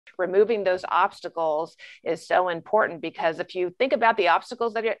removing those obstacles is so important, because if you think about the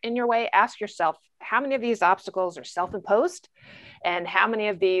obstacles that are in your way, ask yourself, how many of these obstacles are self-imposed and how many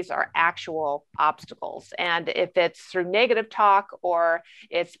of these are actual obstacles? And if it's through negative talk, or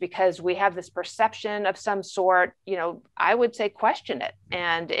it's because we have this perception of some sort, I would say question it.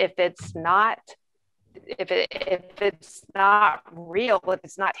 And if it's not, if it's not real, if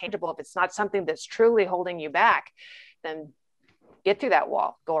it's not tangible, if it's not something that's truly holding you back, then get through that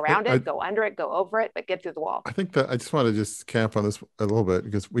wall, go around it, go under it, go over it, but get through the wall. I think that I just want to just camp on this a little bit,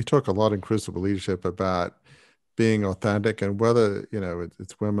 because we talk a lot in Crucible Leadership about being authentic, and whether,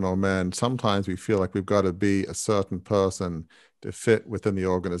 it's women or men, sometimes we feel like we've got to be a certain person to fit within the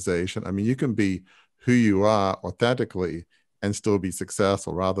organization. I mean, you can be who you are authentically and still be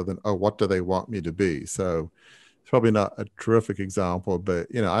successful, rather than, oh, what do they want me to be? So it's probably not a terrific example, but,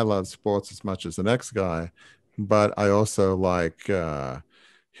 I love sports as much as the next guy, but I also like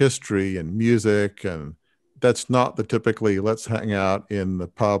history and music, and that's not the typically let's hang out in the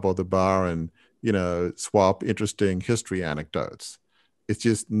pub or the bar and swap interesting history anecdotes. It's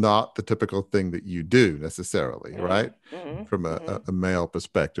just not the typical thing that you do necessarily, right? Mm-hmm. From Mm-hmm. a male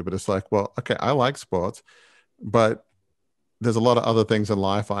perspective. But it's like, well, okay, I like sports, but there's a lot of other things in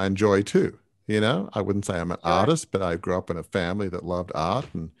life I enjoy too. I wouldn't say I'm an Sure. artist, but I grew up in a family that loved art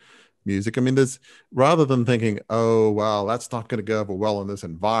and music. I mean, there's, rather than thinking, oh, well, that's not going to go over well in this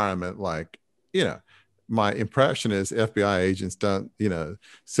environment, like, you know, my impression is FBI agents don't,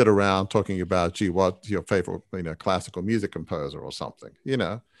 sit around talking about, gee, what's your favorite, classical music composer or something,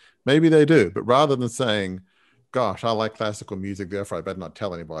 maybe they do, but rather than saying, gosh, I like classical music, therefore I better not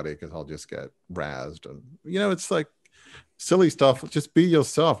tell anybody because I'll just get razzed. And, it's like silly stuff. Just be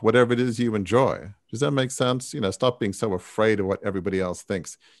yourself, whatever it is you enjoy. Does that make sense? Stop being so afraid of what everybody else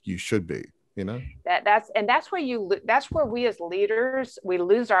thinks you should be, That's where we as leaders, we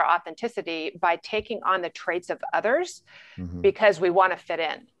lose our authenticity by taking on the traits of others Mm-hmm. because we want to fit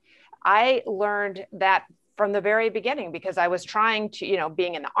in. I learned that from the very beginning, because I was trying to,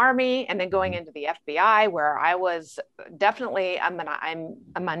 being in the Army and then going Mm-hmm. into the FBI, where I was definitely, I'm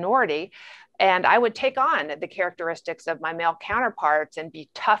a minority. And I would take on the characteristics of my male counterparts and be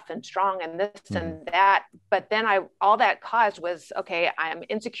tough and strong and this Mm-hmm. and that. But then all that caused was, okay, I'm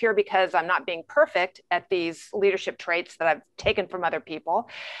insecure because I'm not being perfect at these leadership traits that I've taken from other people.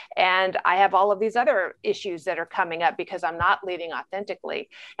 And I have all of these other issues that are coming up because I'm not leading authentically.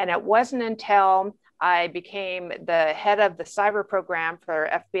 And it wasn't until I became the head of the cyber program for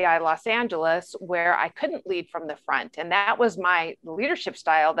FBI Los Angeles, where I couldn't lead from the front. And that was my leadership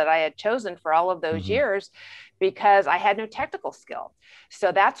style that I had chosen for all of those Mm-hmm. years, because I had no technical skill.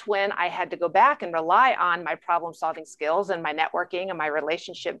 So that's when I had to go back and rely on my problem solving skills and my networking and my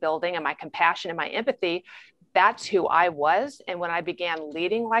relationship building and my compassion and my empathy. That's who I was. And when I began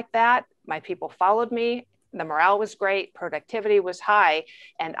leading like that, my people followed me. The morale was great, productivity was high,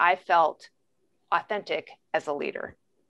 and I felt authentic as a leader.